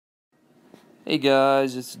Hey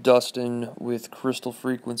guys, it's Dustin with Crystal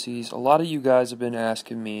Frequencies. A lot of you guys have been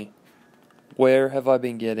asking me, where have I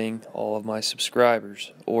been getting all of my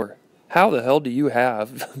subscribers? Or, how the hell do you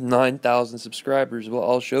have 9,000 subscribers? Well,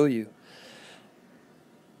 I'll show you.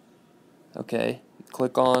 Okay,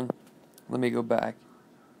 let me go back.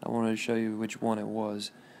 I wanted to show you which one it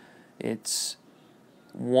was. It's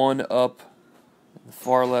one up in the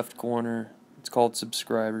far left corner. It's called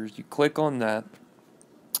subscribers. You click on that.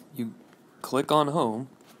 You click on home.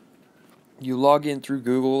 You log in through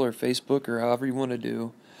Google or Facebook or however you want to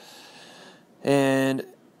do, and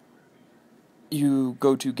you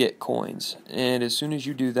go to get coins. And as soon as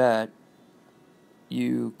you do that,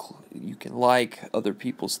 you can like other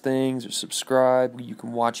people's things or subscribe. You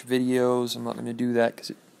can watch videos. I'm not going to do that because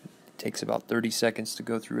it takes about 30 seconds to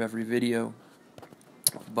go through every video,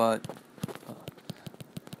 but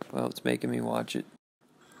well, it's making me watch it.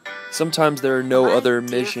 Sometimes there are no other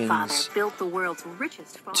missions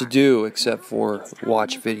to do except for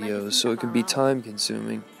watch videos, so it can be time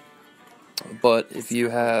consuming. But if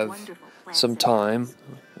you have some time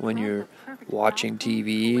when you're watching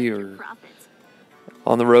TV or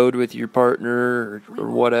on the road with your partner or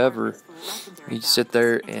whatever, you sit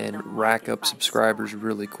there and rack up subscribers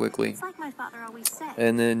really quickly.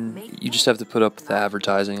 And then you just have to put up with the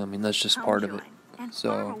advertising. I mean, that's just part of it.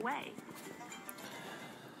 So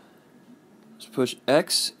just push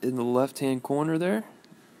X in the left-hand corner there.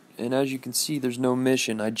 And as you can see, there's no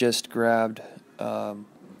mission. I just grabbed 50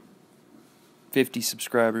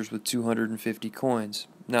 subscribers with 250 coins.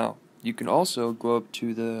 Now, you can also go up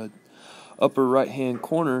to the upper right-hand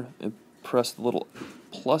corner and press the little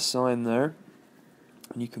plus sign there,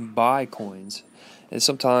 and you can buy coins. And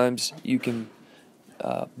sometimes you can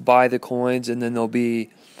buy the coins, and then there'll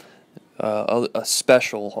be a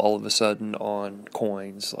special all of a sudden on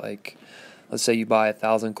coins. Like, let's say you buy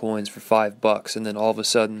 1,000 coins for $5, and then all of a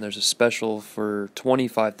sudden there's a special for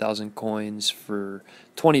 25,000 coins for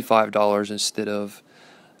 $25 instead of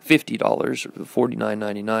 $50 or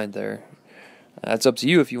 $49.99 there. That's up to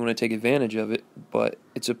you if you want to take advantage of it, but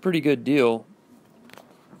it's a pretty good deal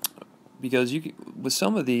because with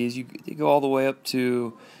some of these you go all the way up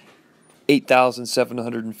to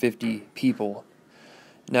 8,750 people.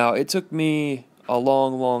 Now, it took me a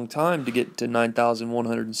long time to get to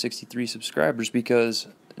 9,163 subscribers because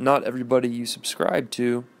not everybody you subscribe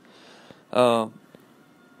to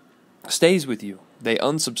stays with you. They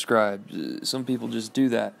unsubscribe. Some people just do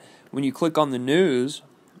that. When you click on the news,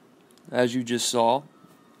 as you just saw,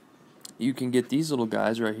 you can get these little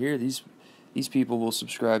guys right here. These people will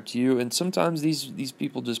subscribe to you, and sometimes these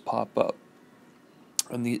people just pop up.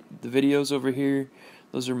 And the videos over here,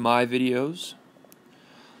 those are my videos.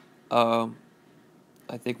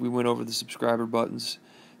 I think we went over the subscriber buttons.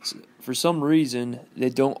 For some reason, they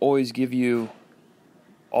don't always give you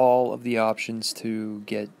all of the options to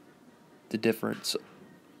get the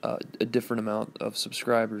a different amount of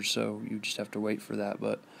subscribers, so you just have to wait for that.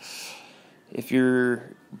 But if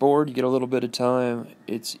you're bored, you get a little bit of time,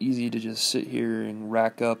 it's easy to just sit here and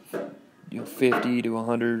rack up 50 to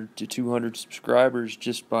 100 to 200 subscribers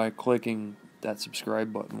just by clicking that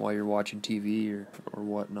subscribe button while you're watching TV or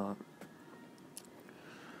whatnot.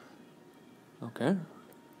 Okay.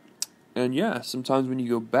 And yeah, sometimes when you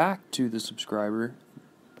go back to the subscriber,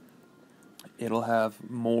 it'll have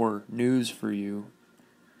more news for you.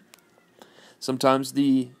 Sometimes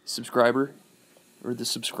the subscriber or the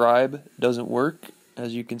subscribe doesn't work,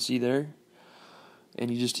 as you can see there,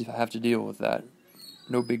 and you just have to deal with that.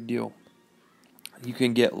 No big deal. You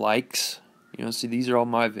can get likes. See, these are all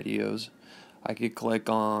my videos. I could click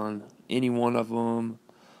on any one of them,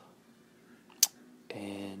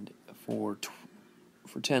 and for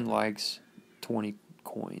 10 likes, 20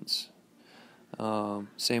 coins.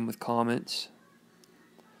 Same with comments.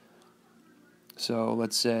 So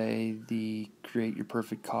let's say the create your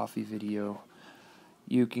perfect coffee video.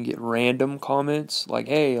 You can get random comments like,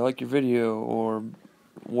 hey, I like your video, or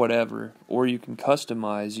whatever. Or you can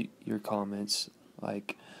customize your comments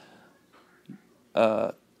like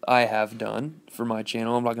I have done for my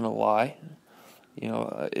channel. I'm not going to lie.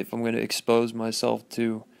 If I'm going to expose myself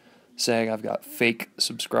to saying I've got fake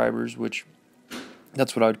subscribers, which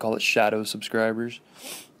that's what I would call it, shadow subscribers,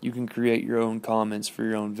 you can create your own comments for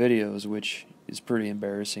your own videos, which is pretty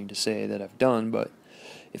embarrassing to say that I've done. But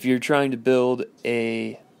if you're trying to build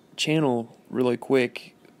a channel really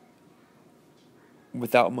quick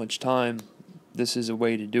without much time, this is a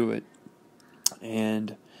way to do it.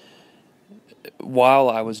 And while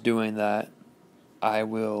I was doing that, I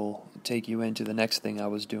will take you into the next thing I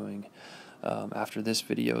was doing after this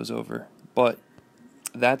video is over. But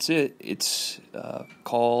that's it. It's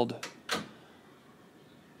called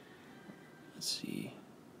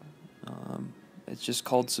It's just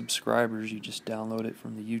called subscribers. You just download it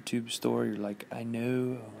from the YouTube store. You're like, I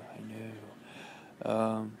know.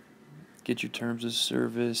 Get your terms of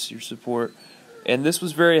service, your support. And this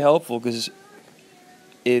was very helpful because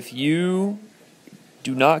if you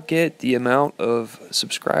do not get the amount of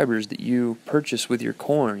subscribers that you purchase with your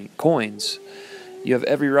coins, you have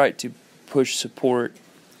every right to push support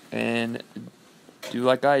and do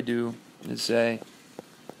like I do and say,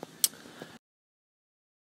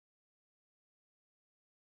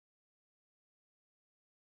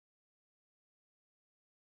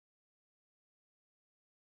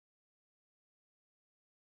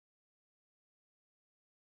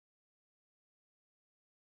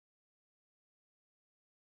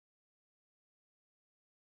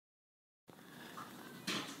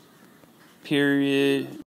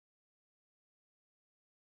 period.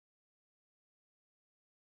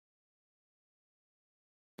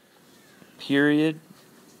 Period.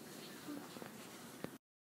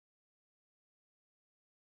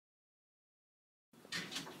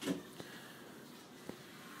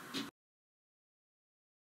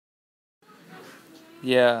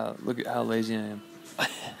 Yeah, look at how lazy I am.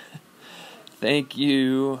 Thank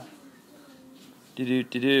you.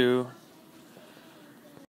 Do.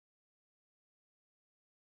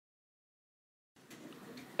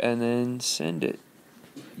 And then send it.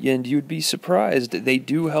 And you'd be surprised. They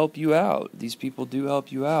do help you out. These people do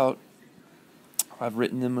help you out. I've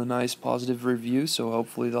written them a nice positive review, so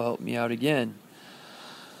hopefully they'll help me out again.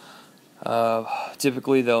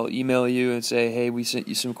 Typically they'll email you and say, hey, we sent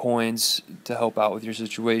you some coins to help out with your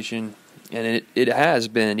situation. And it has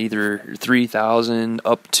been either 3,000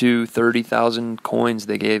 up to 30,000 coins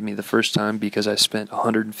they gave me the first time because I spent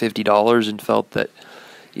 $150 and felt that,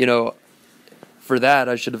 for that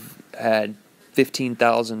I should have had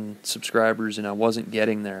 15,000 subscribers and I wasn't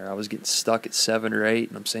getting there. I was getting stuck at 7 or 8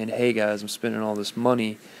 and I'm saying, hey guys, I'm spending all this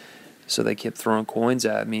money. So they kept throwing coins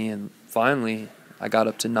at me and finally I got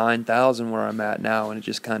up to 9,000 where I'm at now and it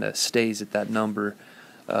just kind of stays at that number.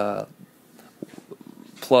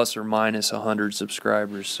 Plus or minus 100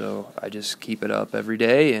 subscribers, so I just keep it up every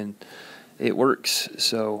day and it works.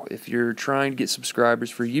 So if you're trying to get subscribers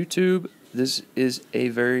for YouTube, this is a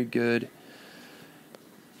very good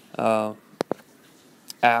app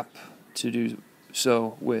to do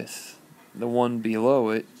so with. The one below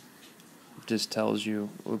it just tells you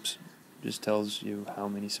how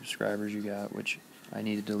many subscribers you got, which I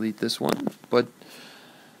need to delete this one, but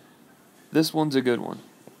this one's a good one.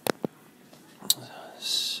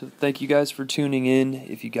 So thank you guys for tuning in.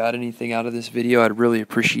 If you got anything out of this video, I'd really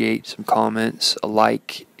appreciate some comments, a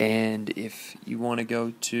like, and if you want to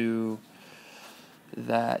go to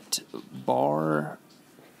that bar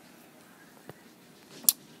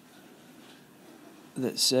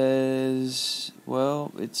that says,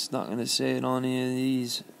 well, it's not going to say it on any of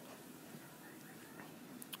these.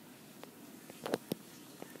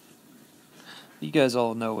 You guys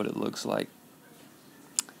all know what it looks like.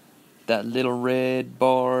 That little red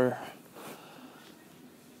bar,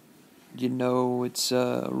 it's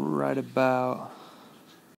right about